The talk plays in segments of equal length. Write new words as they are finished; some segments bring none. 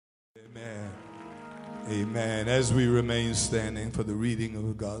Amen. Amen. As we remain standing for the reading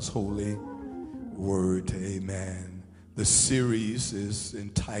of God's holy word, amen. The series is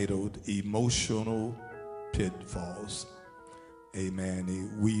entitled Emotional Pitfalls.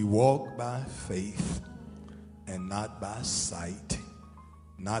 Amen. We walk by faith and not by sight,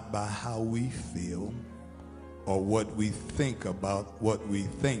 not by how we feel or what we think about what we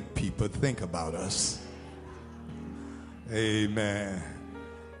think people think about us. Amen.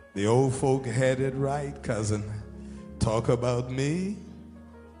 The old folk had it right, cousin. Talk about me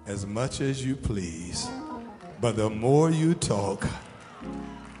as much as you please. But the more you talk,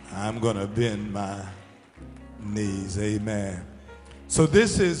 I'm going to bend my knees. Amen. So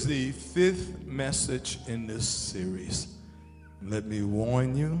this is the fifth message in this series. Let me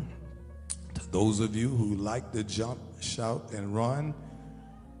warn you, to those of you who like to jump, shout, and run,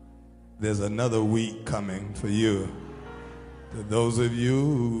 there's another week coming for you. To those of you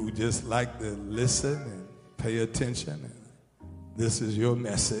who just like to listen and pay attention, this is your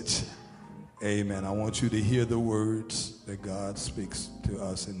message. Amen. I want you to hear the words that God speaks to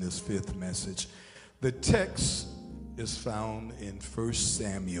us in this fifth message. The text is found in 1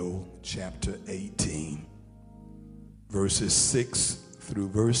 Samuel chapter 18, verses 6 through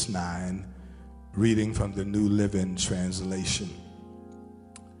verse 9, reading from the New Living Translation.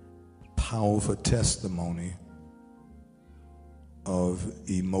 Powerful testimony of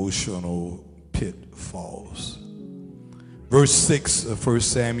emotional pitfalls. Verse 6 of 1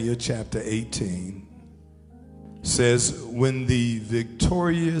 Samuel chapter 18 says, when the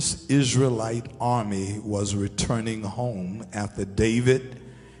victorious Israelite army was returning home after David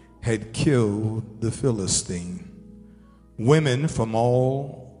had killed the Philistine, women from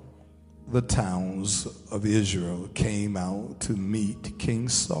all the towns of Israel came out to meet King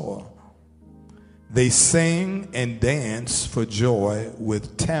Saul. They sang and danced for joy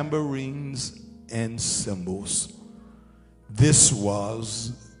with tambourines and cymbals. This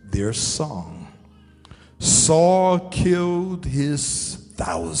was their song. Saul killed his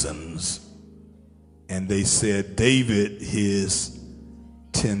thousands, and they said, David his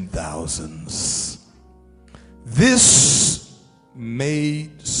 10,000s. This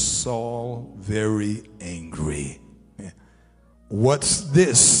made Saul very angry. What's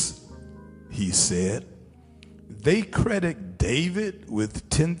this? He said, they credit David with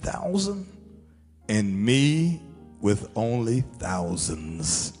 10,000 and me with only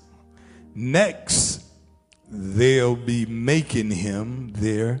thousands. Next, they'll be making him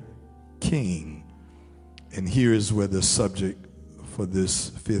their king. And here's where the subject for this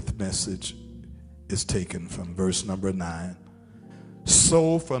fifth message is taken from, verse number 9.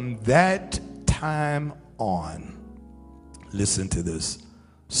 So from that time on, listen to this,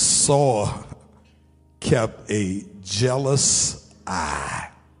 Saul kept a jealous eye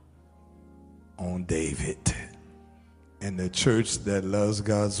on David. And the church that loves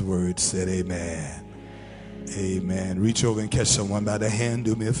God's word said amen. Amen. Reach over and catch someone by the hand.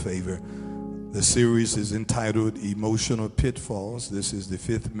 Do me a favor. The series is entitled Emotional Pitfalls. This is the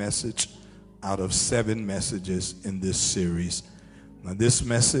fifth message out of 7 messages in this series. Now this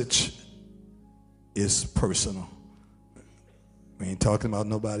message is personal. We ain't talking about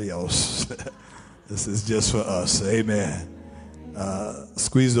nobody else. This is just for us. Amen.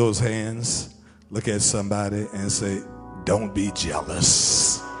 Squeeze those hands. Look at somebody and say, don't be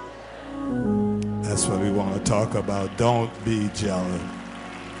jealous. That's what we want to talk about. Don't be jealous.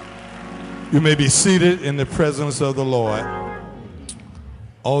 You may be seated in the presence of the Lord.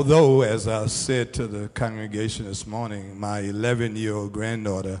 Although, as I said to the congregation this morning, my 11-year-old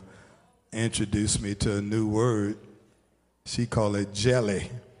granddaughter introduced me to a new word. She called it jelly.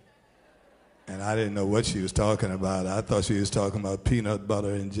 And I didn't know what she was talking about. I thought she was talking about peanut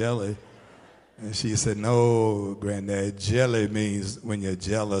butter and jelly. And she said, no, Granddad, jelly means when you're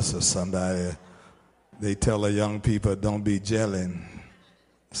jealous of somebody. They tell the young people, don't be gelling.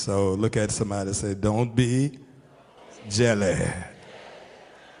 So look at somebody and say, don't be jelly.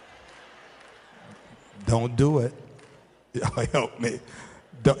 Don't do it. Help me.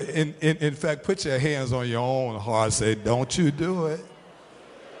 In fact, put your hands on your own heart. Say, don't you do it.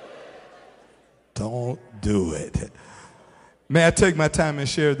 Don't do it. May I take my time and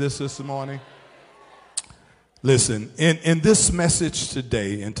share this morning? Listen, in this message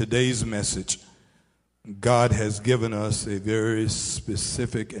today, in today's message, God has given us a very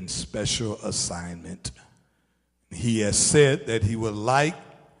specific and special assignment. He has said that he would like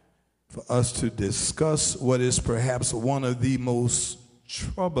for us to discuss what is perhaps one of the most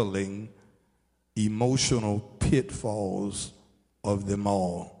troubling emotional pitfalls of them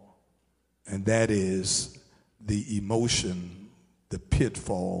all, and that is the emotion, the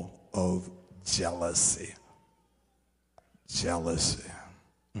pitfall of jealousy. Jealousy.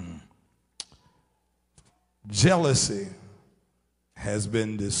 Jealousy has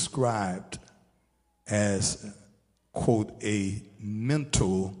been described as, quote, a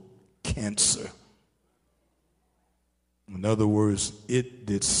mental cancer. In other words, it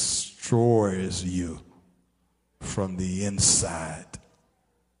destroys you from the inside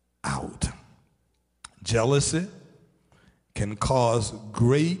out. Jealousy can cause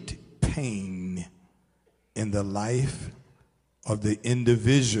great pain in the life of the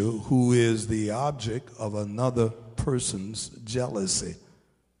individual who is the object of another person's jealousy.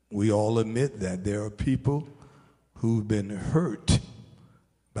 We all admit that there are people who've been hurt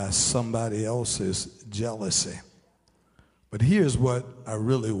by somebody else's jealousy. But here's what I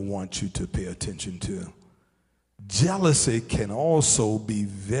really want you to pay attention to. Jealousy can also be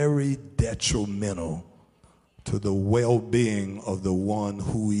very detrimental to the well-being of the one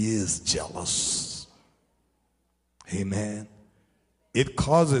who is jealous. Amen. It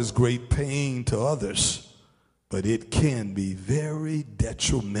causes great pain to others, but it can be very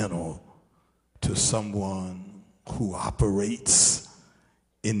detrimental to someone who operates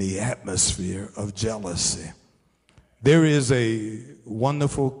in the atmosphere of jealousy. There is a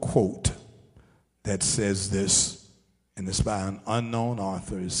wonderful quote that says this, and it's by an unknown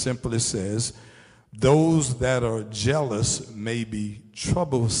author. It simply says, "Those that are jealous may be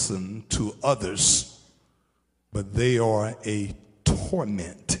troublesome to others, but they are a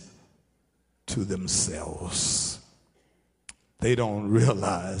torment to themselves." They don't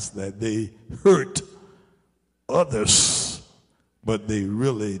realize that they hurt others, but they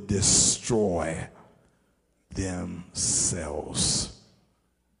really destroy themselves.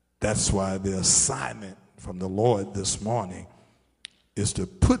 That's why the assignment from the Lord this morning is to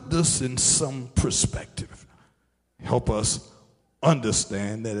put this in some perspective. Help us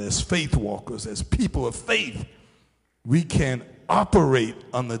understand that as faith walkers, as people of faith, we can operate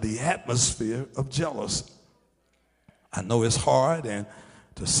under the atmosphere of jealousy. I know it's hard, and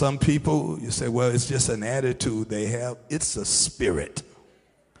to some people, you say, well, it's just an attitude they have. It's a spirit.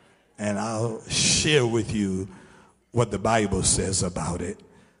 And I'll share with you what the Bible says about it.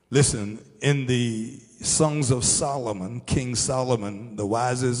 Listen, in the Songs of Solomon, King Solomon, the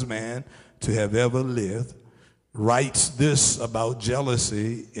wisest man to have ever lived, writes this about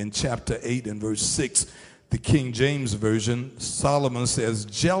jealousy in chapter 8 and verse 6. The King James Version, Solomon says,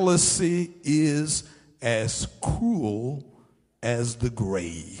 "Jealousy is as cruel as the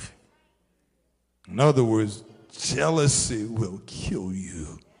grave." In other words, jealousy will kill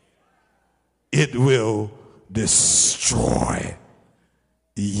you. It will destroy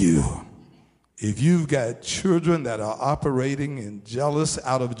you. If you've got children that are operating in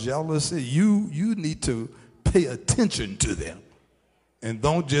out of jealousy, you need to pay attention to them. And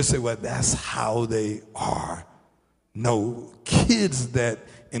don't just say, well, that's how they are. No, kids that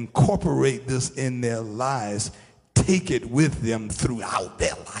incorporate this in their lives take it with them throughout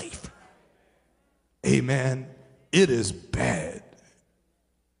their life. Amen. It is bad.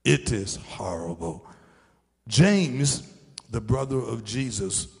 It is horrible. James, the brother of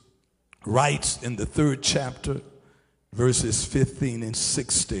Jesus, writes in the 3rd chapter, verses 15 and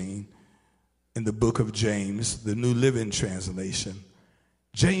 16 in the book of James, the New Living Translation.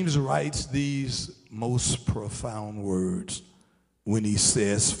 James writes these most profound words when he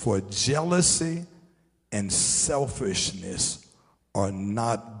says, "For jealousy and selfishness are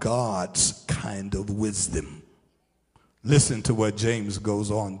not God's kind of wisdom." Listen to what James goes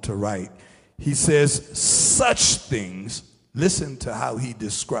on to write. He says, such things, listen to how he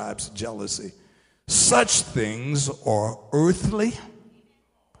describes jealousy. Such things are earthly,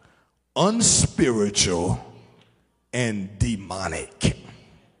 unspiritual, and demonic.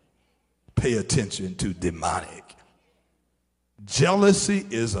 Pay attention to demonic. Jealousy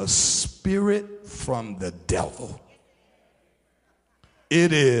is a spirit from the devil.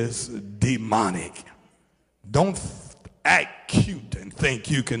 It is demonic. Don't act cute and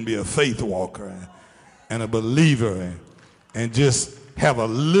think you can be a faith walker and a believer and just have a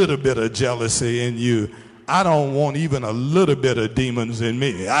little bit of jealousy in you. I don't want even a little bit of demons in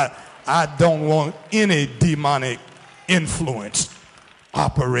me. I don't want any demonic influence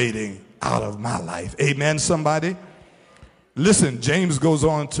operating out of my life. Amen, somebody? Listen, James goes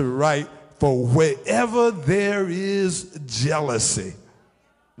on to write, "For wherever there is jealousy,"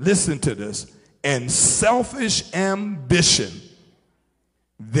 listen to this, "and selfish ambition,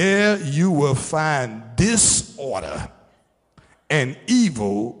 there you will find disorder and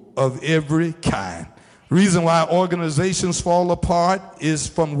evil of every kind." Reason why organizations fall apart is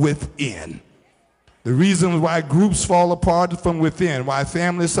from within. The reason why groups fall apart from within, why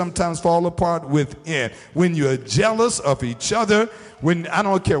families sometimes fall apart within. When you're jealous of each other, when I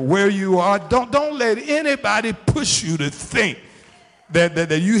don't care where you are, don't let anybody push you to think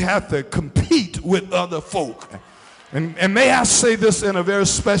that you have to compete with other folk. And may I say this in a very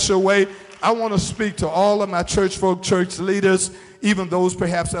special way? I want to speak to all of my church folk, church leaders, even those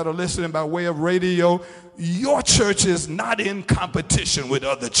perhaps that are listening by way of radio. Your church is not in competition with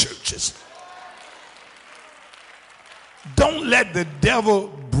other churches. Don't let the devil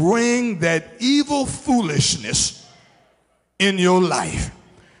bring that evil foolishness in your life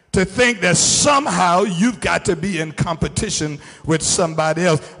to think that somehow you've got to be in competition with somebody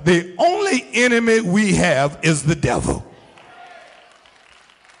else. The only enemy we have is the devil.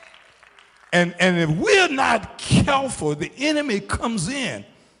 And if we're not careful, the enemy comes in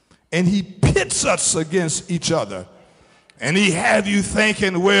and he pits us against each other. And he have you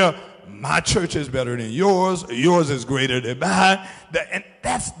thinking, well, my church is better than yours is greater than mine. And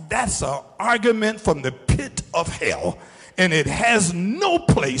that's an argument from the pit of hell. And it has no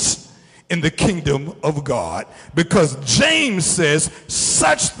place in the kingdom of God. Because James says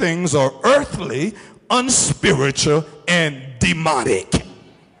such things are earthly, unspiritual, and demonic.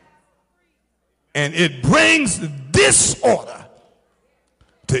 And it brings disorder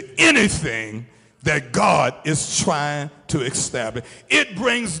to anything that God is trying to establish. It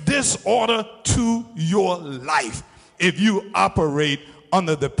brings disorder to your life if you operate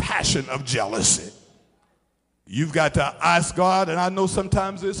under the passion of jealousy. You've got to ask God, and I know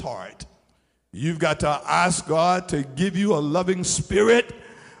sometimes it's hard. You've got to ask God to give you a loving spirit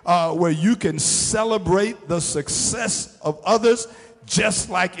where you can celebrate the success of others just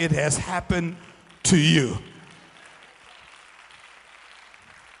like it has happened to you.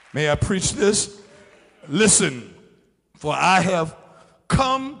 May I preach this? Listen, for I have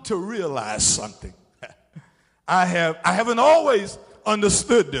come to realize something. I haven't always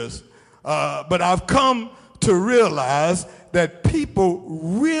understood this, but I've come to realize that people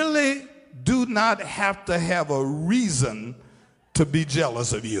really do not have to have a reason to be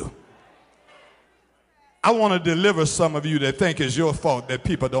jealous of you. I want to deliver some of you that think it's your fault that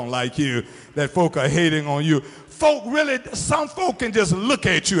people don't like you, that folk are hating on you. Some folk can just look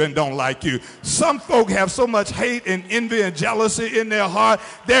at you and don't like you. Some folk have so much hate and envy and jealousy in their heart,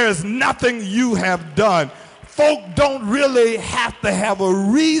 there is nothing you have done. Folk don't really have to have a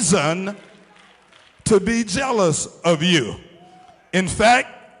reason to be jealous of you. In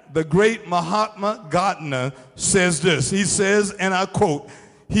fact, the great Mahatma Gandhi says this. He says, and I quote,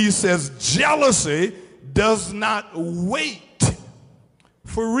 he says, jealousy does not wait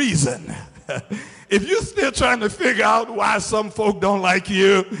for reason. If you're still trying to figure out why some folk don't like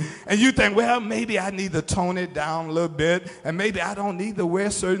you, and you think, well, maybe I need to tone it down a little bit, and maybe I don't need to wear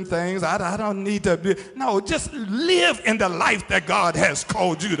certain things, I don't need to be, no, just live in the life that God has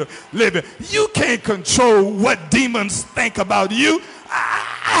called you to live in. You can't control what demons think about you.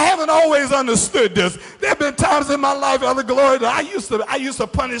 I haven't always understood this. There have been times in my life, Elder Glory, that I used to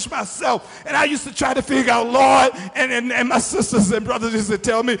punish myself, and I used to try to figure out, Lord, and my sisters and brothers used to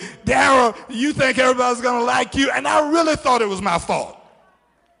tell me, Darrell, you think everybody's going to like you? And I really thought it was my fault.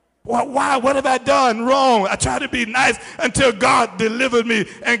 Well, why? What have I done wrong? I tried to be nice until God delivered me.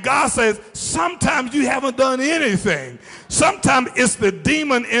 And God says, sometimes you haven't done anything. Sometimes it's the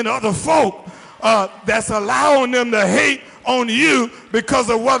demon in other folk that's allowing them to hate on you because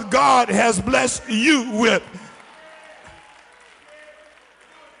of what God has blessed you with.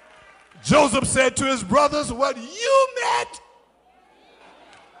 Joseph said to his brothers, what you meant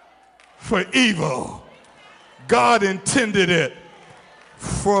for evil, God intended it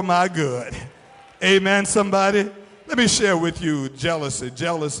for my good. Amen, somebody? Let me share with you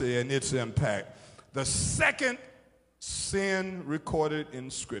jealousy and its impact. The second sin recorded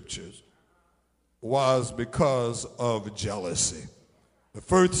in scriptures was because of jealousy. The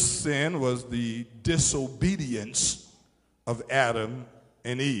first sin was the disobedience of Adam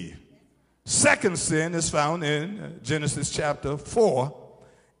and Eve. Second sin is found in Genesis chapter 4,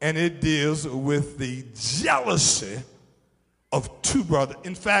 and it deals with the jealousy of two brothers.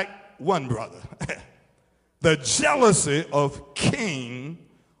 In fact, one brother. The jealousy of Cain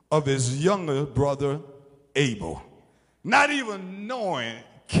of his younger brother Abel. Not even knowing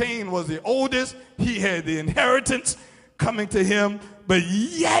Cain was the oldest, he had the inheritance coming to him, but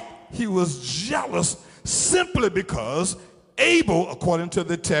yet he was jealous simply because Abel, according to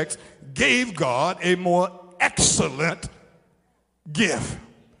the text, gave God a more excellent gift.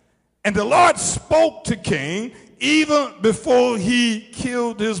 And the Lord spoke to Cain even before he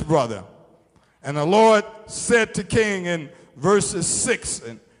killed his brother. And the Lord said to Cain in verses 6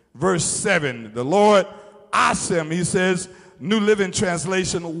 and verse 7. The Lord asked him, he says, New Living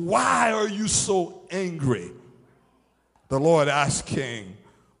Translation, why are you so angry? The Lord asked King,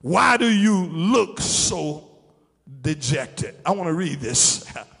 why do you look so dejected? I want to read this.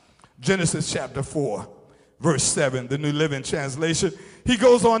 Genesis chapter 4, verse 7, the New Living Translation. He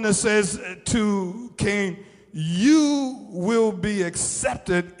goes on and says to Cain, you will be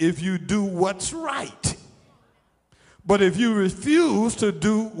accepted if you do what's right. But if you refuse to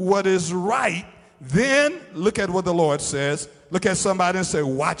do what is right, then look at what the Lord says. Look at somebody and say,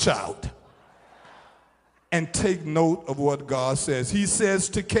 watch out. And take note of what God says. He says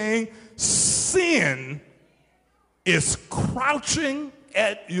to Cain, sin is crouching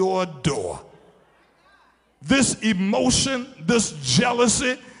at your door. This emotion, this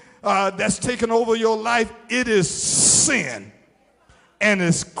jealousy that's taken over your life, it is sin. And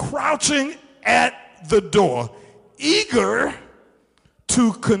it's crouching at the door, eager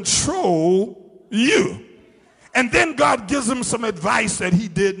to control you. And then God gives him some advice that he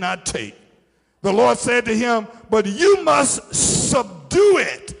did not take. The Lord said to him, but you must subdue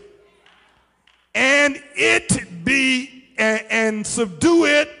it, and subdue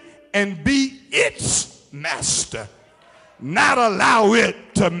it and be its master, not allow it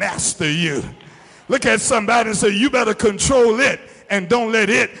to master you. Look at somebody and say, you better control it and don't let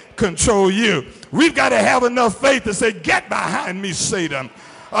it control you. We've got to have enough faith to say, get behind me, Satan.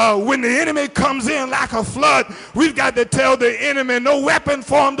 When the enemy comes in like a flood, we've got to tell the enemy, no weapon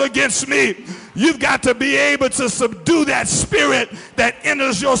formed against me. You've got to be able to subdue that spirit that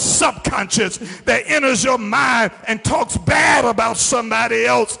enters your subconscious, that enters your mind and talks bad about somebody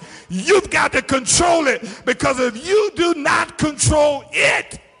else. You've got to control it, because if you do not control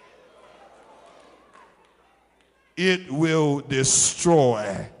it, it will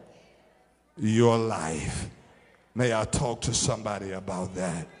destroy your life. May I talk to somebody about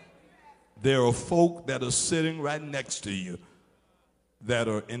that? There are folk that are sitting right next to you that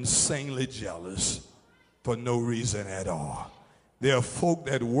are insanely jealous for no reason at all. There are folk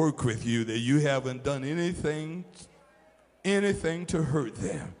that work with you that you haven't done anything to hurt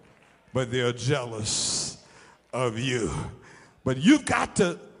them, but they're jealous of you. But you've got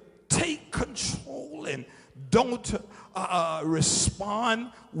to take control and don't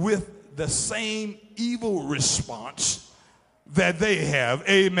respond with the same evil response that they have.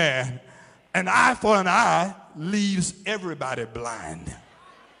 Amen. An eye for an eye leaves everybody blind.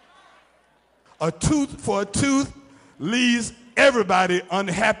 A tooth for a tooth leaves everybody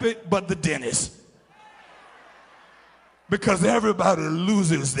unhappy but the dentist, because everybody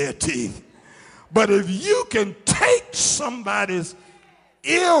loses their teeth. But if you can take somebody's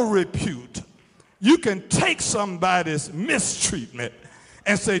ill repute, you can take somebody's mistreatment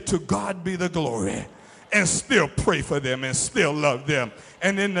and say, to God be the glory, and still pray for them and still love them.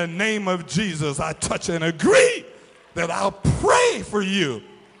 And in the name of Jesus, I touch and agree that I'll pray for you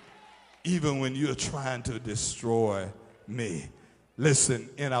even when you're trying to destroy me. Listen,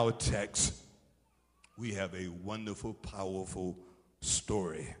 in our text, we have a wonderful, powerful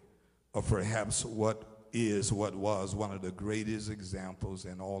story of perhaps what was one of the greatest examples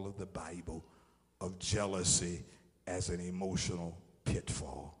in all of the Bible of jealousy as an emotional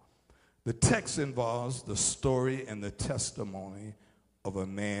pitfall. The text involves the story and the testimony of a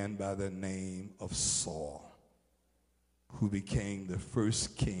man by the name of Saul, who became the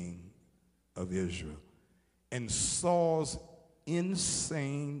first king of Israel. And Saul's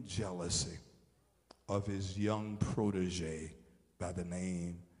insane jealousy of his young protege by the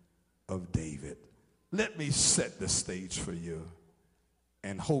name of David. Let me set the stage for you,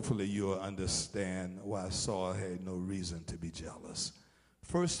 and hopefully you'll understand why Saul had no reason to be jealous.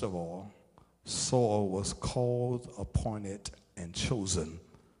 First of all, Saul was called, appointed, and chosen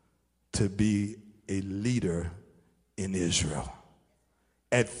to be a leader in Israel.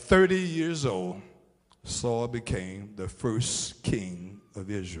 At 30 years old, Saul became the first king of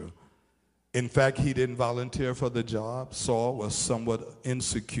Israel. In fact, he didn't volunteer for the job. Saul was somewhat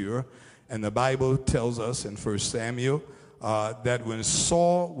insecure, and the Bible tells us in 1 Samuel that when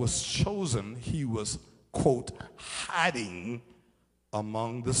Saul was chosen, he was, quote, hiding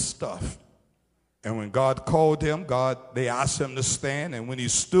among the stuff. And when God called him, they asked him to stand, and when he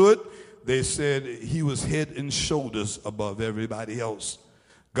stood, they said he was head and shoulders above everybody else.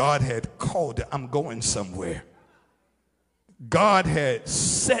 God had called him. I'm going somewhere. God had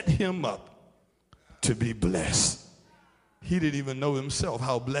set him up to be blessed. He didn't even know himself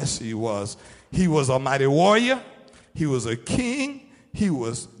how blessed he was. He was a mighty warrior. He was a king. He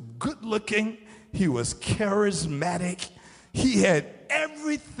was good looking. He was charismatic. He had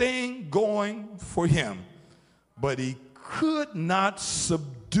everything going for him, but he could not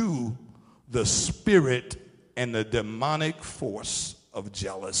subdue subdue the spirit and the demonic force of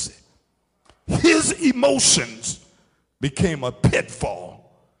jealousy. His emotions became a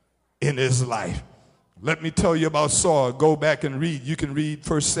pitfall in his life. Let me tell you about Saul. Go back and read. You can read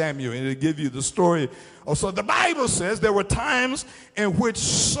 1 Samuel, and it'll give you the story. Also, the Bible says there were times in which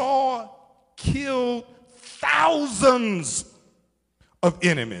Saul killed thousands of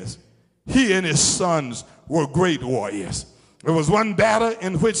enemies. He and his sons were great warriors. There was one battle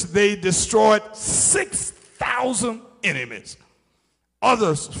in which they destroyed 6,000 enemies.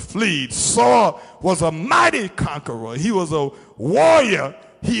 Others fled. Saul was a mighty conqueror. He was a warrior.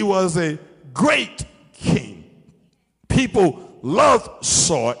 He was a great king. People loved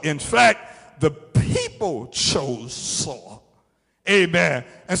Saul. In fact, the people chose Saul. Amen.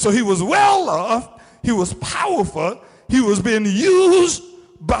 And so he was well loved. He was powerful. He was being used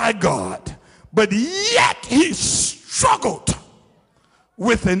by God. But yet he struggled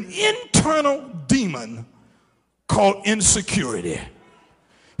with an internal demon called insecurity.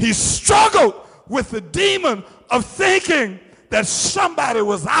 He struggled with the demon of thinking that somebody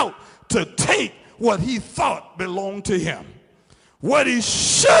was out to take what he thought belonged to him. What he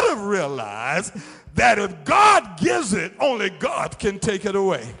should have realized, that if God gives it, only God can take it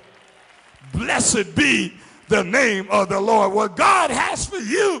away. Blessed be the name of the Lord. What God has for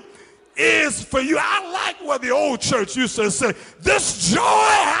you is for you. I like what the old church used to say, this joy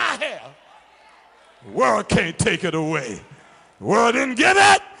I have, the world can't take it away. The world didn't give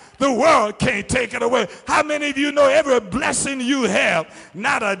it. The world can't take it away. How many of you know every blessing you have,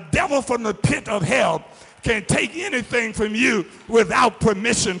 not a devil from the pit of hell can take anything from you without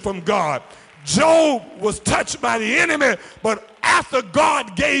permission from God? Job was touched by the enemy, but after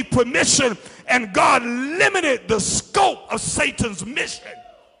God gave permission and God limited the scope of Satan's mission.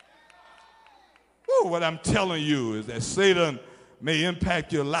 What I'm telling you is that Satan may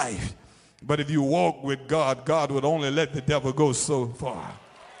impact your life, but if you walk with God, God would only let the devil go so far.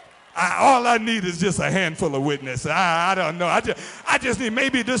 All I need is just a handful of witnesses. I don't know. I just need,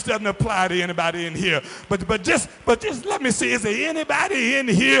 maybe this doesn't apply to anybody in here, but just let me see. Is there anybody in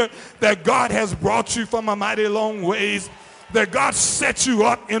here that God has brought you from a mighty long ways? That God set you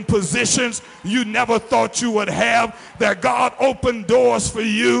up in positions you never thought you would have, that God opened doors for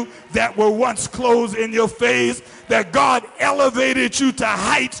you that were once closed in your face, that God elevated you to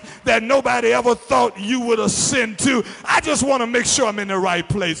heights that nobody ever thought you would ascend to. I just want to make sure I'm in the right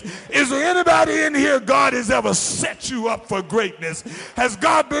place. Is there anybody in here God has ever set you up for greatness? Has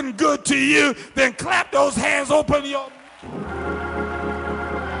God been good to you? Then clap those hands, open your...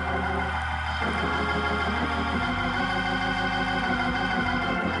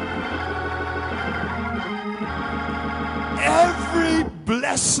 Every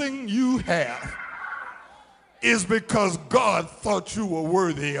blessing you have is because God thought you were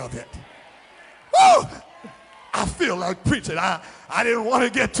worthy of it. Woo! I feel like preaching. I didn't want to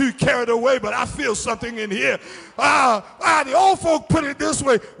get too carried away, but I feel something in here. The old folk put it this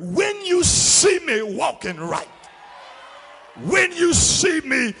way: when you see me walking right, when you see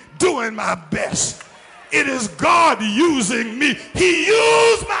me doing my best, it is God using me. He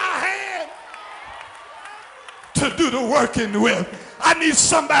used my hand to do the working with. I need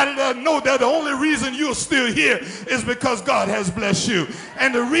somebody to know that the only reason you're still here is because God has blessed you.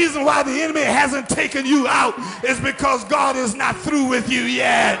 And the reason why the enemy hasn't taken you out is because God is not through with you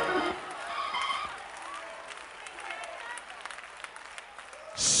yet.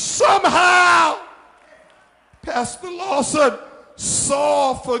 Somehow, Pastor Lawson,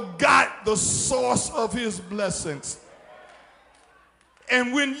 Saul forgot the source of his blessings.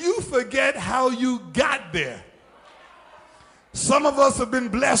 And when you forget how you got there, some of us have been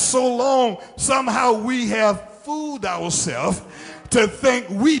blessed so long, somehow we have fooled ourselves to think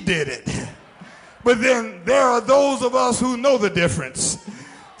we did it. But then there are those of us who know the difference.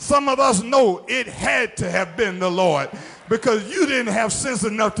 Some of us know it had to have been the Lord, because you didn't have sense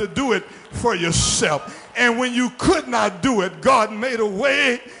enough to do it for yourself. And when you could not do it, God made a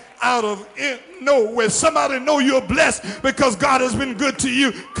way out of nowhere. Somebody know you're blessed because God has been good to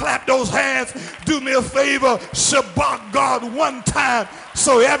you. Clap those hands. Do me a favor. Shabbat God one time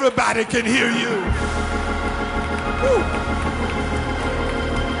so everybody can hear you. Woo.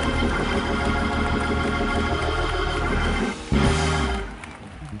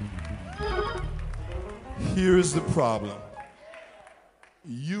 Here's the problem.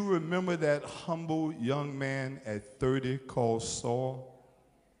 You remember that humble young man at 30 called Saul?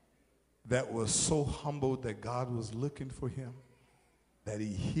 That was so humble that God was looking for him, that he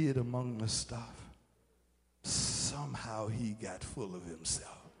hid among the stuff. Somehow he got full of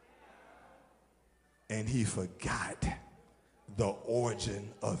himself. And he forgot the origin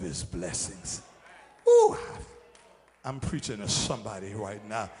of his blessings. Ooh, I'm preaching to somebody right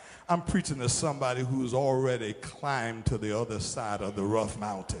now. I'm preaching to somebody who's already climbed to the other side of the rough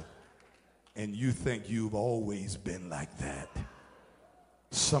mountain. And you think you've always been like that.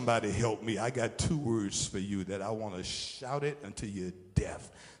 Somebody help me. I got 2 words for you that I want to shout it until you're deaf.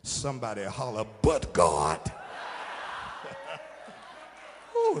 Somebody holler, but God.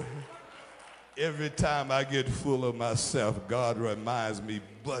 Ooh. Every time I get full of myself, God reminds me,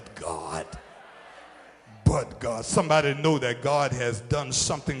 but God. But God. Somebody know that God has done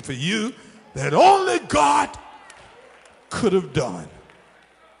something for you that only God could have done.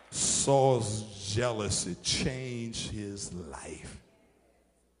 Saul's jealousy changed his life.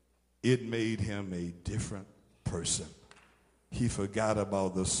 It made him a different person. He forgot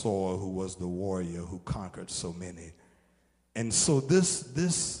about the Saul who was the warrior who conquered so many. And so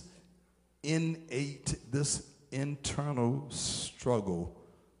this internal struggle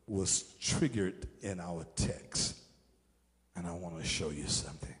was triggered in our text. And I want to show you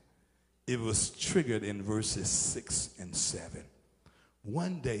something. It was triggered in verses 6 and 7.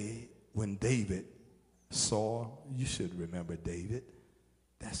 One day when David saw, you should remember David,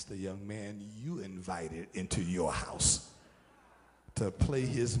 that's the young man you invited into your house to play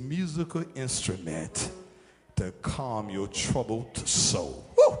his musical instrument to calm your troubled soul.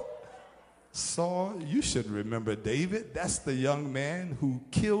 Woo! Saul, you should remember David. That's the young man who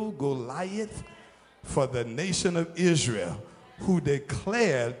killed Goliath for the nation of Israel, who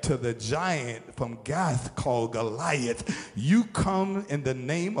declared to the giant from Gath called Goliath, you come in the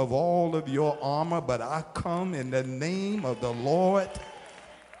name of all of your armor, but I come in the name of the Lord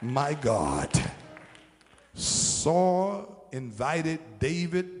my God. Saul invited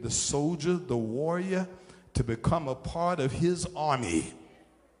David, the soldier, the warrior, to become a part of his army.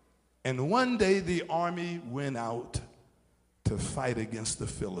 And one day the army went out to fight against the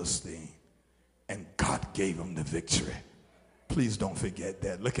Philistine, and God gave them the victory. Please don't forget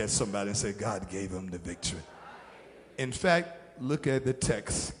that. Look at somebody and say, God gave them the victory. In fact, look at the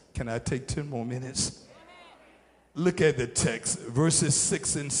text. Can I take 10 more minutes? Look at the text. Verses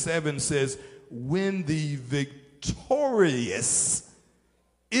 6 and 7 says, when the victorious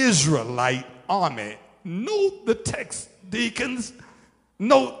Israelite army, note the text, deacons,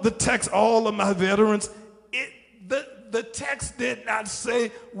 note the text, all of my veterans. The text did not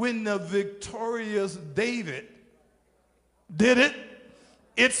say when the victorious David did it.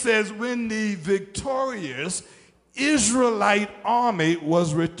 It says when the victorious Israelite army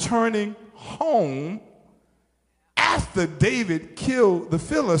was returning home after David killed the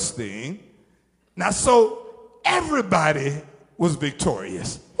Philistine. Now, so everybody was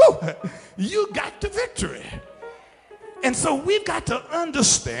victorious. Woo! You got the victory. And so we've got to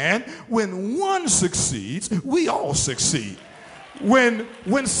understand when one succeeds, we all succeed.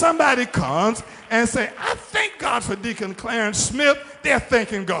 When somebody comes and say, I thank God for Deacon Clarence Smith, they're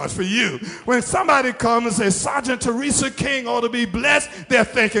thanking God for you. When somebody comes and says, Sergeant Teresa King ought to be blessed, they're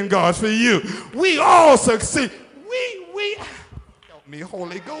thanking God for you. We all succeed. Help me,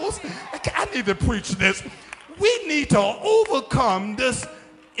 Holy Ghost. I need to preach this. We need to overcome this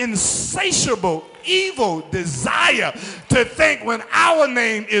insatiable evil desire to think when our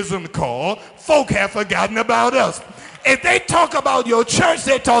name isn't called, folk have forgotten about us. If they talk about your church,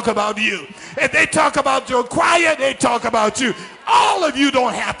 they talk about you. If they talk about your choir, they talk about you. All of you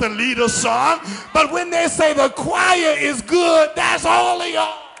don't have to lead a song, but when they say the choir is good, that's all of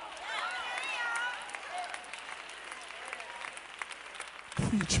y'all.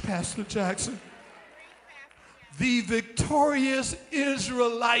 Preach, Pastor Jackson. The victorious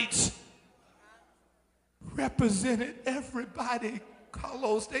Israelites represented everybody.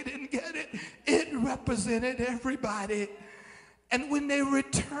 Carlos, they didn't get it. It represented everybody. And when they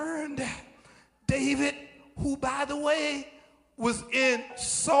returned, David, who by the way was in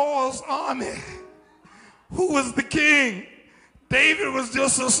Saul's army, who was the king, David was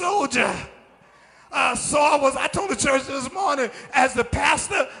just a soldier. Saul was, I told the church this morning, as the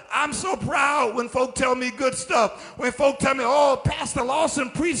pastor, I'm so proud when folk tell me good stuff. When folk tell me, oh, Pastor Lawson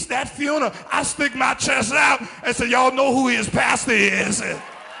preached that funeral, I stick my chest out and say, y'all know who his pastor is.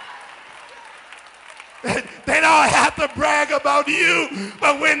 They don't have to brag about you,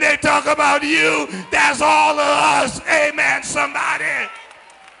 but when they talk about you, that's all of us. Amen, somebody.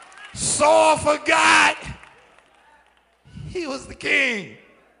 Saul forgot he was the king.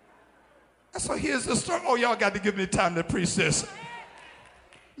 So here's the story. Oh, y'all got to give me time to preach this.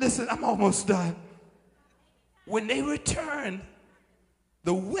 Listen, I'm almost done. When they returned,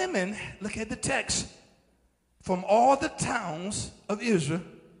 the women, look at the text, from all the towns of Israel,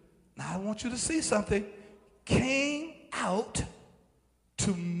 now I want you to see something, came out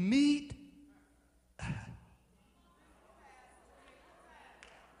to meet.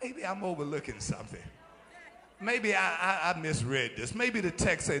 Maybe I'm overlooking something. Maybe I misread this. Maybe the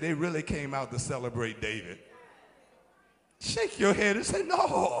text say they really came out to celebrate David. Shake your head and say,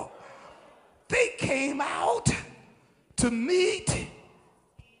 no. They came out to meet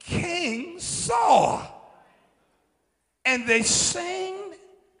King Saul. And they sang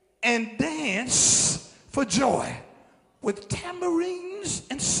and danced for joy with tambourines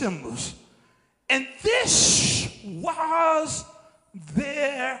and cymbals. And this was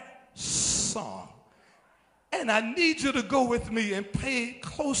their song. And I need you to go with me and pay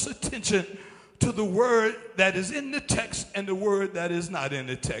close attention to the word that is in the text and the word that is not in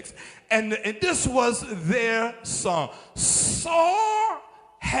the text. And this was their song. Saul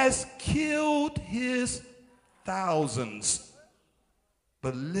has killed his thousands.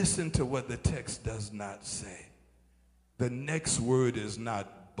 But listen to what the text does not say. The next word is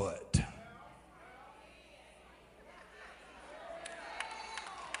not but.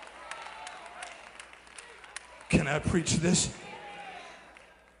 Can I preach this?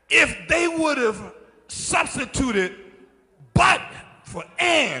 If they would have substituted but for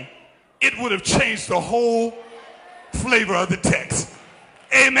and, it would have changed the whole flavor of the text.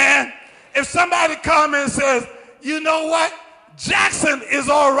 Amen. If somebody comes and says, you know what? Jackson is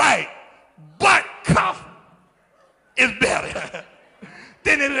all right, but Cuff is better.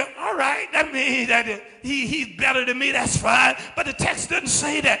 Then it's all right. That means that he's better than me. That's fine. But the text doesn't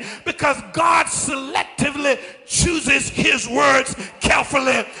say that because God selectively chooses his words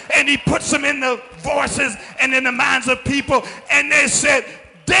carefully, and he puts them in the voices and in the minds of people. And they said,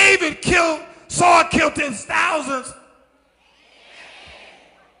 Saul killed his thousands.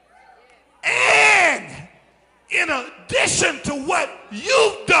 And in addition to what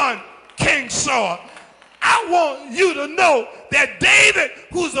you've done, King Saul, I want you to know that David,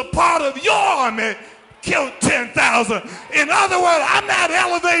 who's a part of your army, killed 10,000. In other words, I'm not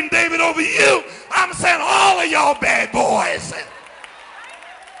elevating David over you. I'm saying all of y'all bad boys.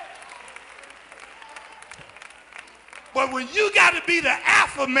 But when you got to be the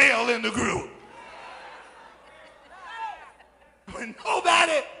alpha male in the group, when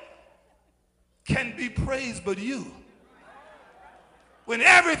nobody can be praised but you, when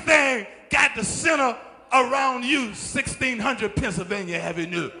everything got the center around you, 1600 Pennsylvania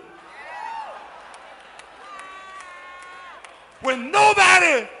Avenue. When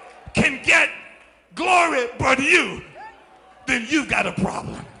nobody can get glory but you, then you've got a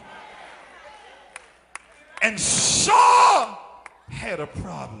problem. And Saul had a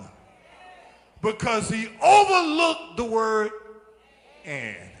problem because he overlooked the word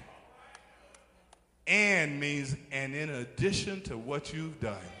and. And means, and in addition to what you've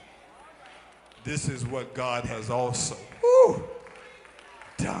done, this is what God has also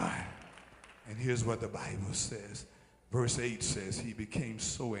done. And here's what the Bible says. Verse 8 says, he became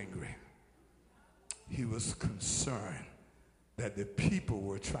so angry. He was concerned that the people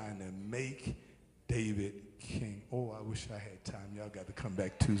were trying to make David king. Oh, I wish I had time. Y'all got to come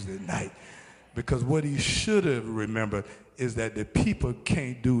back Tuesday night. Because what he should have remembered is that the people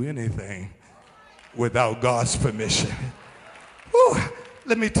can't do anything without God's permission. Whew.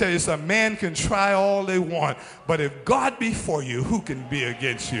 Let me tell you something. Man can try all they want, but if God be for you, who can be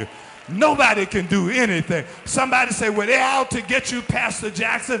against you? Nobody can do anything. Somebody say, well, they're out to get you, Pastor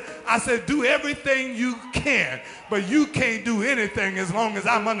Jackson. I said, do everything you can, but you can't do anything as long as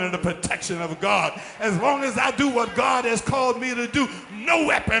I'm under the protection of God. As long as I do what God has called me to do, no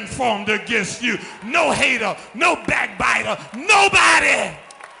weapon formed against you, no hater, no backbiter, nobody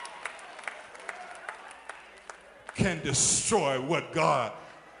can destroy what God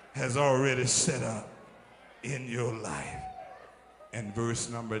has already set up in your life. And verse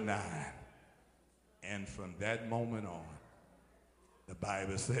number 9, and from that moment on, the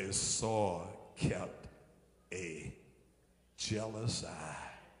Bible says Saul kept a jealous eye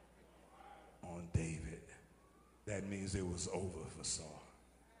on David. That means it was over for Saul.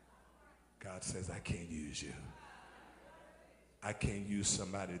 God says, I can't use you. I can't use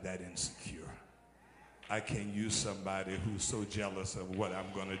somebody that insecure. I can't use somebody who's so jealous of what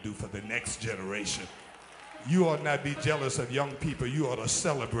I'm going to do for the next generation. You ought not be jealous of young people. You ought to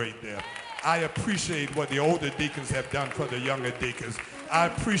celebrate them. I appreciate what the older deacons have done for the younger deacons. I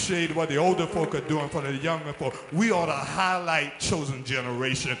appreciate what the older folk are doing for the younger folk. We ought to highlight chosen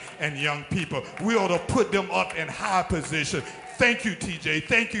generation and young people. We ought to put them up in high position. Thank you, TJ.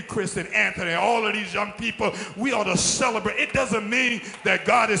 Thank you, Chris and Anthony. All of these young people, we ought to celebrate. It doesn't mean that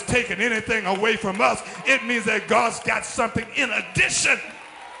God is taking anything away from us. It means that God's got something in addition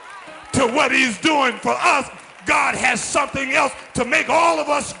to what he's doing for us. God has something else to make all of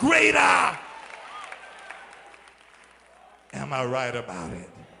us greater. Am I right about it?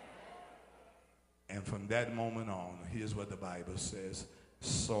 And from that moment on, here's what the Bible says: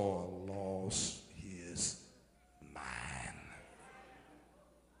 Saul lost his mind.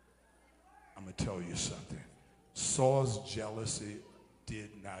 I'm going to tell you something. Saul's jealousy did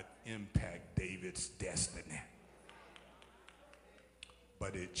not impact David's destiny,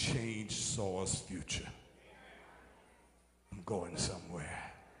 but it changed Saul's future. I'm going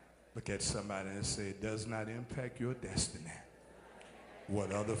somewhere. Look at somebody and say, it does not impact your destiny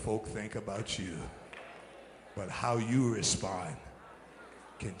what other folk think about you, but how you respond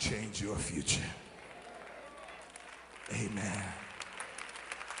can change your future. Amen.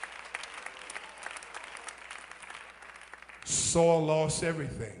 Saul lost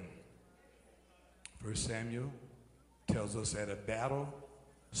everything. 1 Samuel tells us at a battle,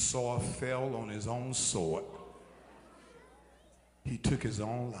 Saul fell on his own sword. He took his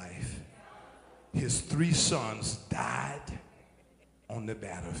own life. His 3 sons died on the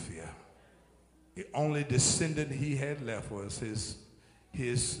battlefield. The only descendant he had left was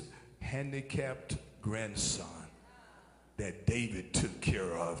his handicapped grandson that David took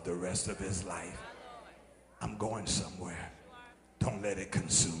care of the rest of his life. I'm going somewhere. Don't let it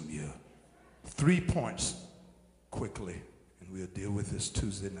consume you. 3 points quickly, and we'll deal with this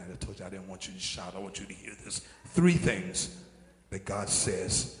Tuesday night. I told you I didn't want you to shout. I want you to hear this. 3 things that God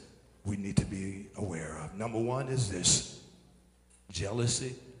says we need to be aware of. Number 1 is this: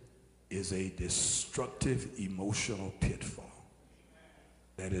 jealousy is a destructive emotional pitfall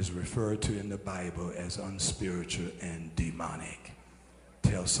that is referred to in the Bible as unspiritual and demonic.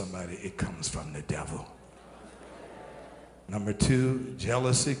 Tell somebody it comes from the devil. Number 2,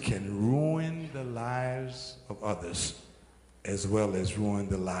 jealousy can ruin the lives of others as well as ruin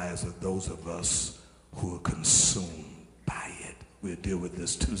the lives of those of us who are consumed by it. We'll deal with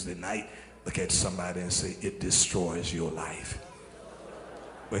this Tuesday night. Look at somebody and say, it destroys your life.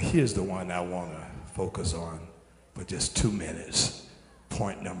 But here's the one I want to focus on for just 2 minutes.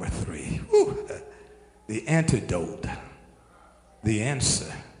 Point number 3. Woo. The antidote, the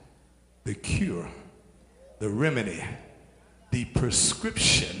answer, the cure, the remedy, the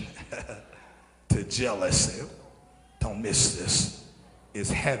prescription to jealousy, don't miss this,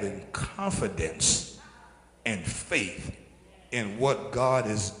 is having confidence and faith in what God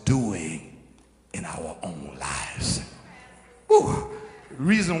is doing in our own lives. Woo.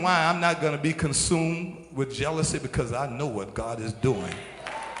 Reason why I'm not going to be consumed with jealousy, because I know what God is doing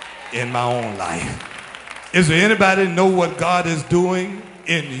in my own life. Is there anybody know what God is doing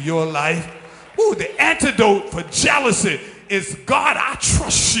in your life? Ooh, the antidote for jealousy is, God, I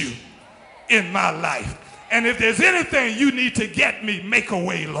trust you in my life. And if there's anything you need to get me, make a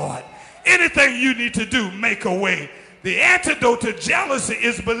way, Lord. Anything you need to do, make a way. The antidote to jealousy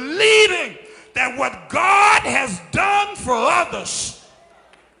is believing that what God has done for others,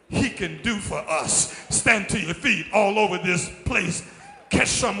 he can do for us. Stand to your feet all over this place. Catch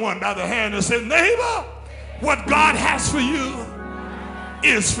someone by the hand and say, neighbor, what God has for you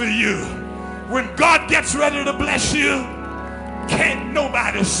is for you. When God gets ready to bless you, can't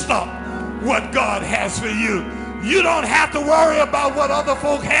nobody stop what God has for you. You don't have to worry about what other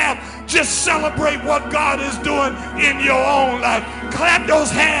folk have. Just celebrate what God is doing in your own life. Clap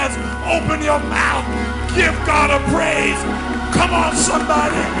those hands, open your mouth, give God a praise. Come on,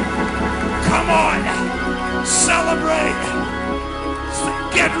 somebody. Come on. Celebrate.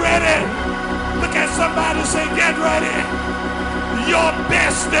 Get ready. Look at somebody and say, get ready. Your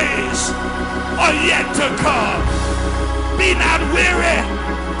best days are yet to come. Be not weary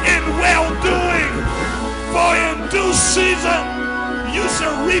in well-doing, for in due season you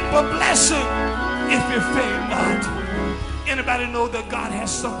shall reap a blessing if you faint not. Anybody know that God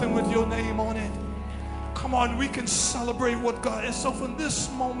has something with your name on it? Come on, we can celebrate what God is. So from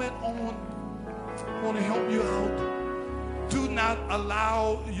this moment on, I want to help you out. Do not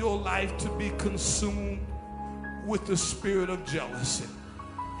allow your life to be consumed with the spirit of jealousy.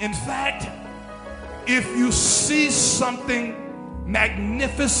 In fact, if you see something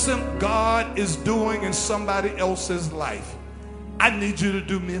magnificent God is doing in somebody else's life, I need you to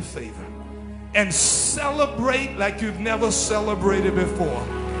do me a favor and celebrate like you've never celebrated before.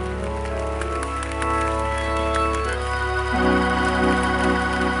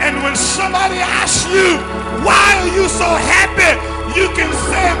 And when somebody asks you, why are you so happy? You can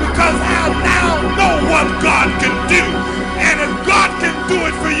say, because I now know what God can do. And if God can do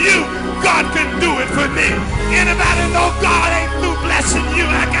it for you, God can do it for me. Anybody know God ain't through blessing you?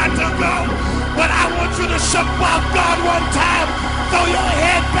 I got to go. But I want you to shout about God one time. Throw your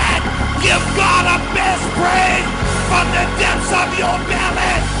head back. Give God a best praise from the depths of your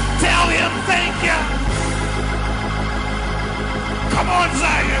belly. Tell him thank you. Come on,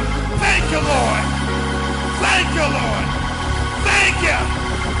 Zion. Thank you, Lord. Thank you, Lord. Thank you.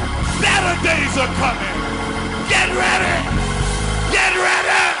 Better days are coming. Get ready. Get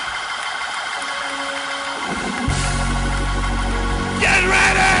ready. Get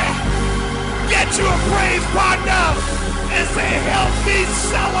ready. Get you a praise partner and say, help me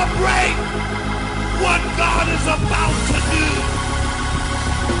celebrate what God is about to do.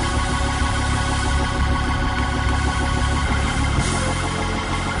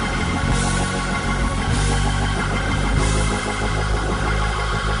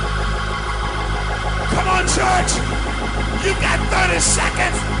 Come on, church. You got 30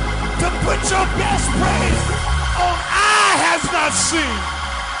 seconds to put your best praise on. Eye has not seen,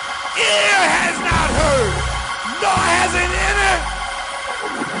 ear has not heard, nor has it entered.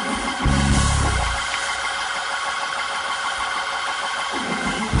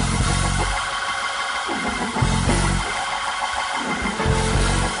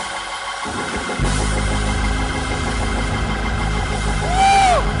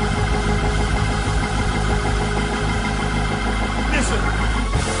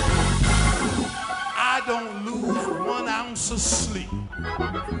 Of sleep,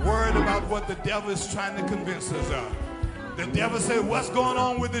 worried about what the devil is trying to convince us of. The devil said, what's going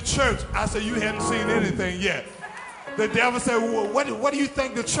on with the church? I said, you haven't seen anything yet. The devil said, well, what do you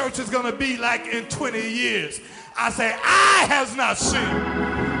think the church is going to be like in 20 years? I say, eye has not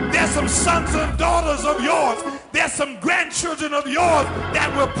seen. There's some sons and daughters of yours. There's some grandchildren of yours that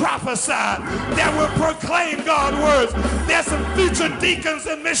will prophesy, that will proclaim God's words. There's some future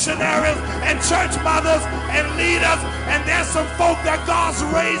deacons and missionaries and church mothers and leaders, and there's some folk that God's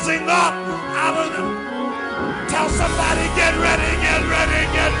raising up out of them. Tell somebody, get ready, get ready,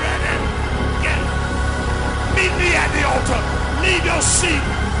 get ready. Meet me at the altar. Leave your seat.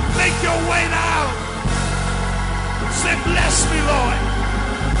 Make your way down. Say, bless me, Lord.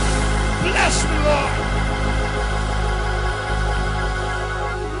 Bless me, Lord.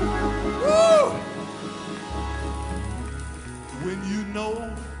 Woo! When you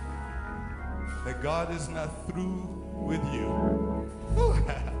know that God is not through with you,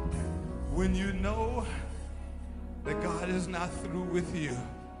 when you know that God is not through with you,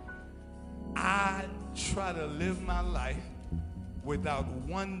 I try to live my life without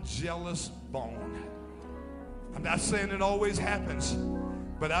one jealous bone. I'm not saying it always happens,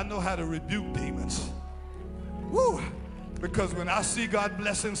 but I know how to rebuke demons. Woo! Because when I see God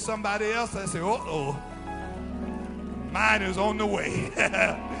blessing somebody else, I say, uh-oh, mine is on the way.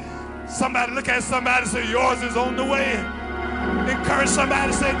 Somebody look at somebody and say, yours is on the way. Encourage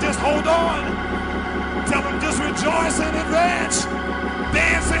somebody, say, just hold on. Tell them, just rejoice in advance.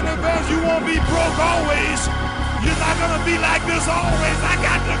 Dance in advance. You won't be broke always. You're not going to be like this always. I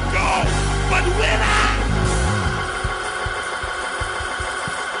got to go. But when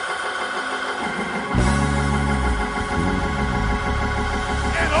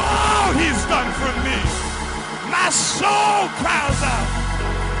and all he's done for me, my soul cries out.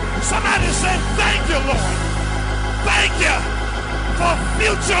 Somebody say, thank you, Lord. Thank you for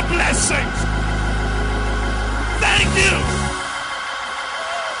future blessings. Thank you.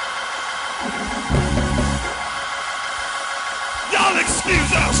 Y'all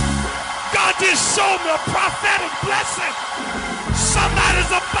excuse us. God just showed me a prophetic blessing. Somebody's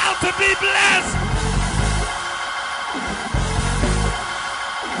about to be blessed.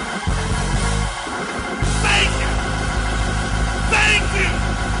 Thank you. Thank you.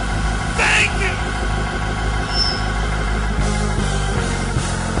 Thank you.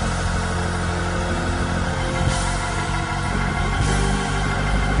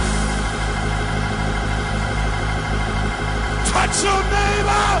 Touch your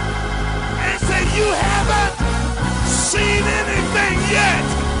neighbor and say, you haven't seen anything yet.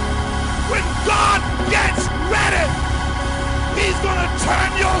 When God gets ready, he's going to turn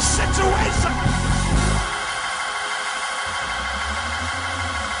your situation.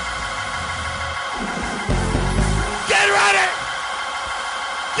 Get ready.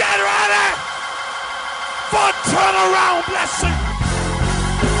 Get ready for a turnaround blessing.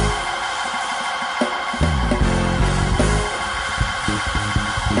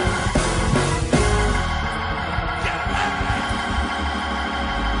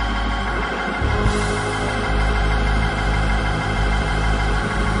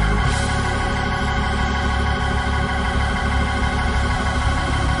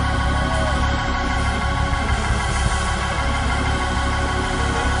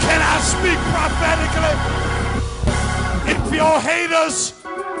 Speak prophetically. If your haters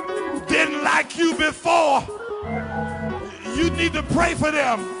didn't like you before, you need to pray for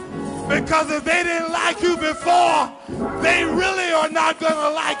them. Because if they didn't like you before, they really are not going to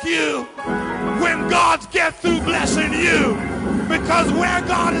like you when God gets through blessing you. Because where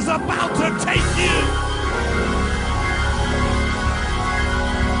God is about to take you,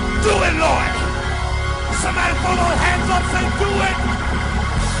 do it, Lord. Somebody throw those hands up, say, do it.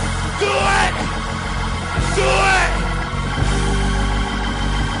 Do it. Do it.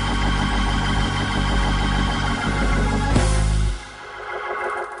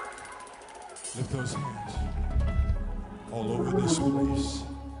 Lift those hands all over this place.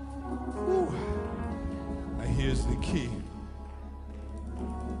 Woo. Now here's the key.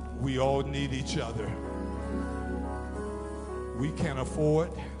 We all need each other. We can't afford.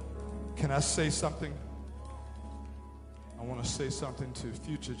 Can I say something? I want to say something to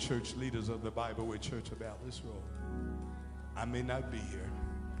future church leaders of the Bible Way Church about this role. I may not be here.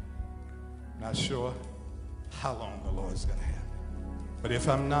 Not sure how long the Lord's going to have. But if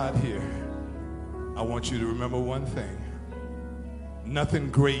I'm not here, I want you to remember one thing.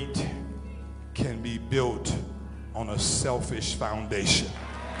 Nothing great can be built on a selfish foundation.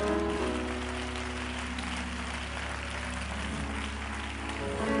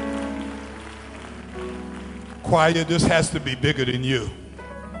 Choir, this has to be bigger than you.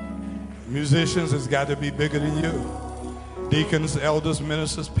 Musicians, it's got to be bigger than you. Deacons, elders,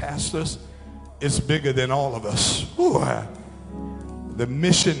 ministers, pastors, it's bigger than all of us. Ooh. The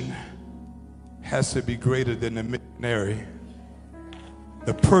mission has to be greater than the missionary.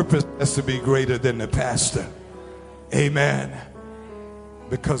 The purpose has to be greater than the pastor. Amen.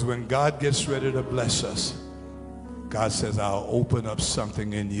 Because when God gets ready to bless us, God says, I'll open up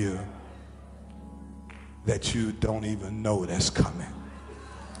something in you that you don't even know that's coming.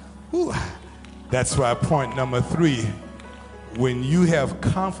 Ooh. That's why point number 3, when you have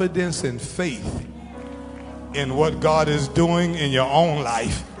confidence and faith in what God is doing in your own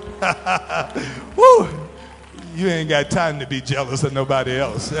life, woo, you ain't got time to be jealous of nobody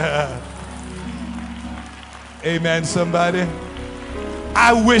else. Amen, somebody.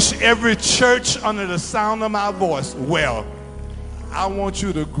 I wish every church under the sound of my voice well. I want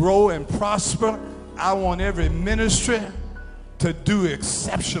you to grow and prosper. I want every ministry to do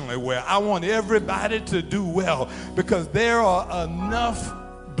exceptionally well. I want everybody to do well, because there are enough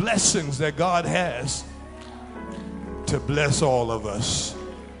blessings that God has to bless all of us.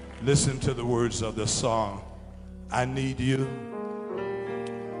 Listen to the words of the song. I need you.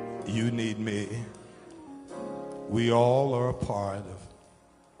 You need me. We all are a part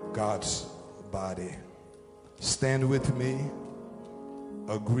of God's body. Stand with me.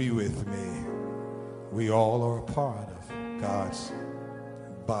 Agree with me. We all are a part of God's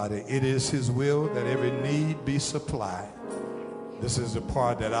body. It is his will that every need be supplied. This is the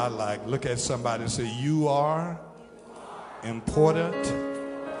part that I like. Look at somebody and say, you are important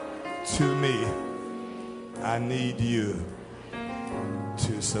to me. I need you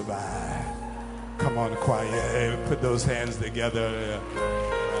to survive. Come on, choir. Put those hands together.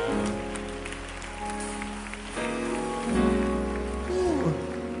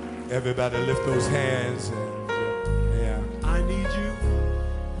 Everybody lift those hands. And, I need you.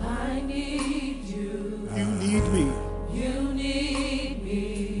 I need you. You need me. You need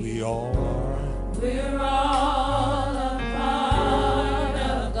me. We all are. We're all a part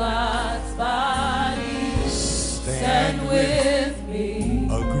of God's body. Stand with me.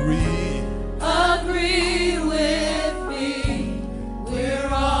 Agree. Agree with me. We're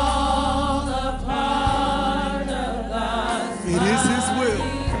all a part of God's body. It is his will.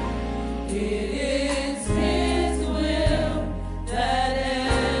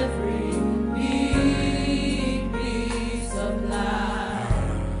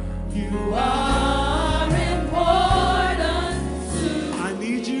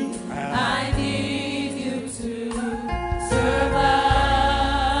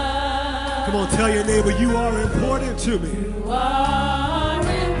 Tell your neighbor, you are important to me. You are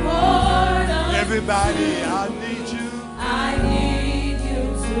important. Everybody, I need you. I need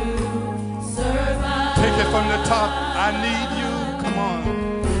you to survive. Take it from the top. I need you. Come on.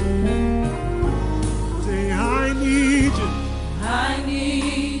 Say, I need you. I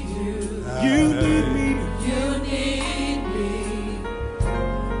need you. You need me. You need me.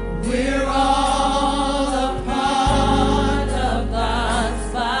 We're all a part of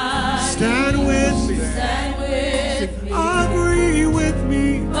God's body. Stand with me. Stand with me. Agree with me.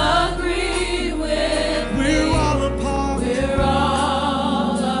 Agree with me. We're all a part. We're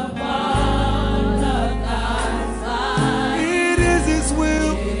all a part of God's body. It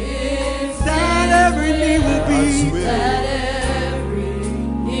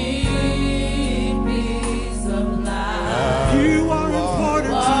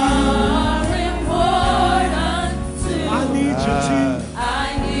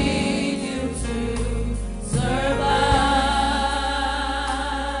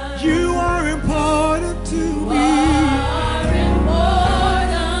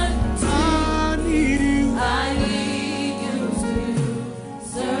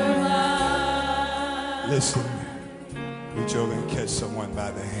Listen, reach over and catch someone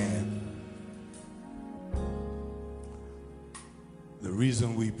by the hand. The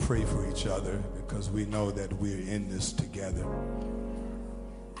reason we pray for each other, because we know that we're in this together.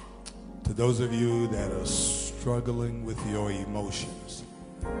 To those of you that are struggling with your emotions,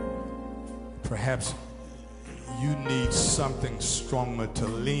 perhaps you need something stronger to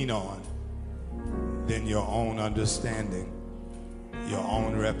lean on than your own understanding, your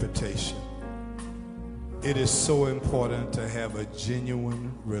own reputation. It is so important to have a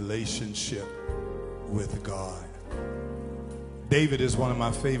genuine relationship with God. David is one of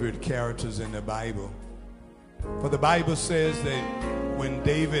my favorite characters in the Bible. For the Bible says that when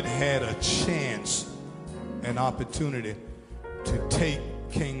David had a chance, an opportunity to take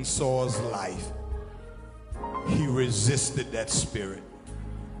King Saul's life, he resisted that spirit.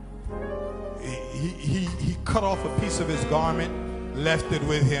 He cut off a piece of his garment, left it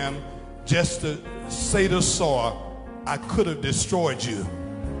with him, just to say to Saul, I could have destroyed you,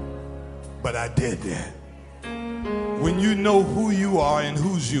 but I did that. When you know who you are and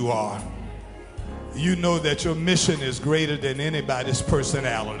whose you are, you know that your mission is greater than anybody's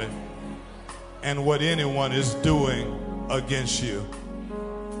personality and what anyone is doing against you.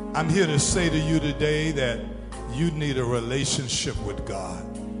 I'm here to say to you today that you need a relationship with God.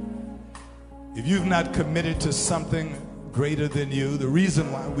 If you've not committed to something greater than you, the reason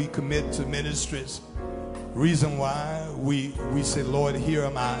why we commit to ministries, reason why we say, Lord, here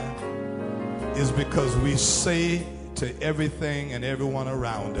am I, is because we say to everything and everyone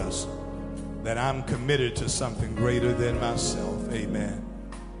around us that I'm committed to something greater than myself. Amen.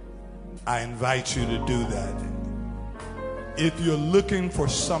 I invite you to do that. If you're looking for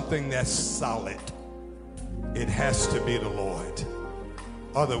something that's solid, it has to be the Lord.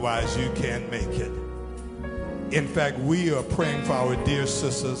 Otherwise, you can't make it. In fact, we are praying for our dear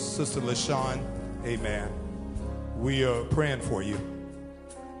sister, Sister LaShawn. Amen. We are praying for you.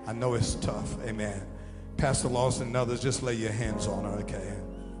 I know it's tough. Amen. Pastor Lawson and others, just lay your hands on her, okay?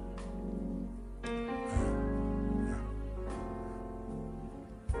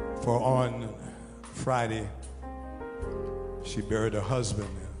 For on Friday, she buried her husband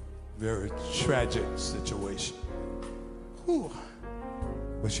in a very tragic situation. Whew.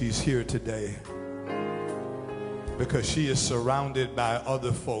 But she's here today because she is surrounded by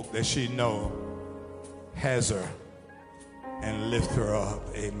other folk that she know has her and lift her up.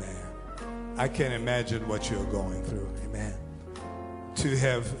 Amen. I can't imagine what you're going through. Amen. To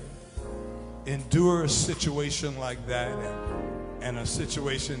have endured a situation like that and a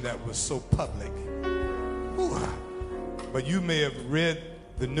situation that was so public. Whew. But you may have read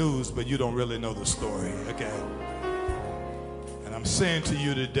the news, but you don't really know the story, okay? And I'm saying to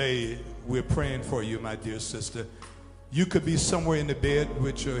you today, we're praying for you, my dear sister. You could be somewhere in the bed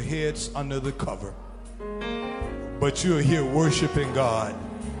with your heads under the cover, but you're here worshiping God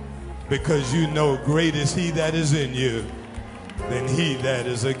because you know great is he that is in you than he that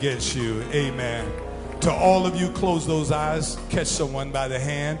is against you. Amen. To all of you, close those eyes, catch someone by the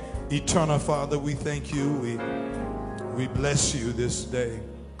hand. Eternal Father, we thank you. We bless you this day.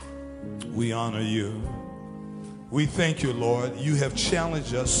 We honor you. We thank you, Lord. You have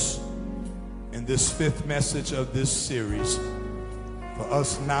challenged us in this fifth message of this series for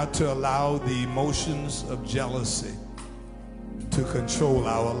us not to allow the emotions of jealousy to control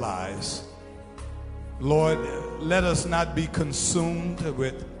our lives. Lord, let us not be consumed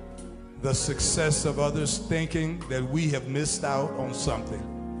with the success of others, thinking that we have missed out on something.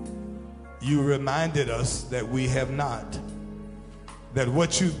 You reminded us that we have not. That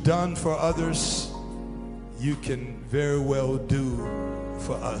what you've done for others, you can very well do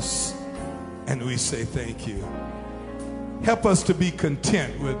for us. And we say thank you. Help us to be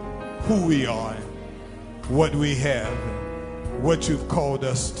content with who we are, what we have, what you've called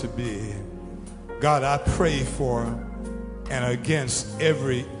us to be. God, I pray for and against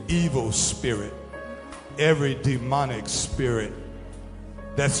every evil spirit, every demonic spirit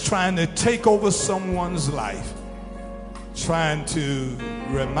that's trying to take over someone's life, trying to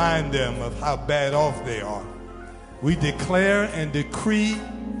remind them of how bad off they are. We declare and decree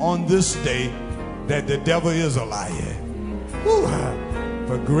on this day that the devil is a liar. Woo.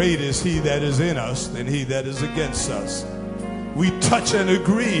 For great is he that is in us than he that is against us. We touch and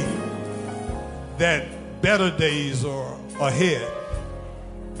agree that better days are ahead,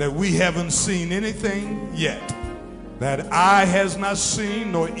 that we haven't seen anything yet, that eye has not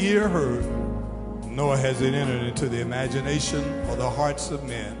seen nor ear heard, nor has it entered into the imagination or the hearts of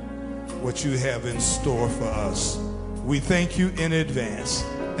men what you have in store for us. We thank you in advance.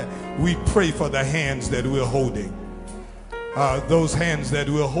 We pray for the hands that we're holding. those hands that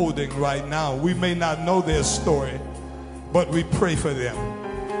we're holding right now. We may not know their story, but we pray for them.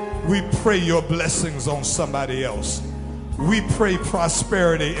 We pray your blessings on somebody else. We pray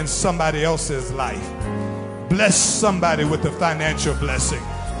prosperity in somebody else's life. Bless somebody with a financial blessing.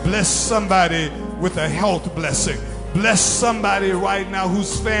 Bless somebody with a health blessing. Bless somebody right now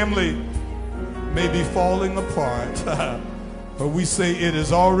whose family may be falling apart. But we say it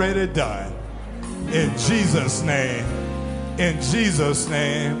is already done. In Jesus' name. In Jesus'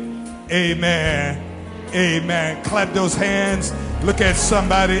 name. Amen. Amen. Clap those hands. Look at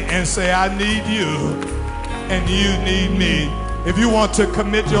somebody and say, I need you and you need me. If you want to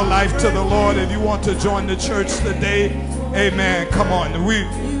commit your life to the Lord, if you want to join the church today, amen, come on.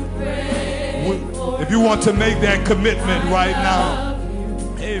 If you want to make that commitment right now,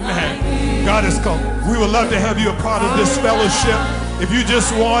 amen, God is coming. We would love to have you a part of this fellowship. If you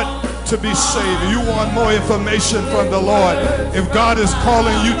just want to be saved, if you want more information from the Lord, if God is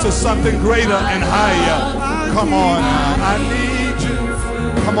calling you to something greater and higher, come on now. I need you.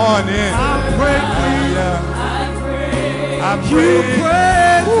 Come on in. I pray for you. I You pray.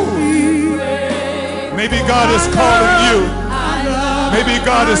 pray for me. Maybe God is calling you. Maybe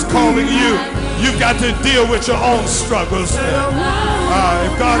God is calling you. You've got to deal with your own struggles. If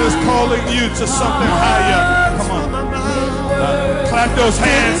God is calling you to something higher, come on. Clap those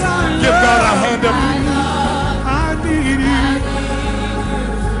hands. Give God a hand up. I need you.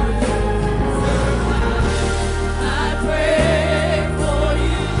 I pray for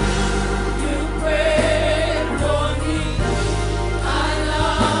you. You pray for me. I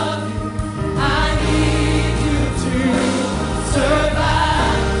love you. I need you to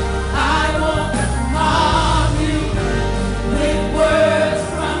survive. I won't harm you with words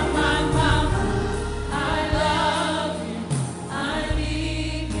from my mouth. I love you. I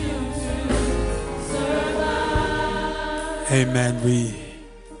need you to survive. Amen.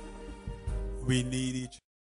 We need each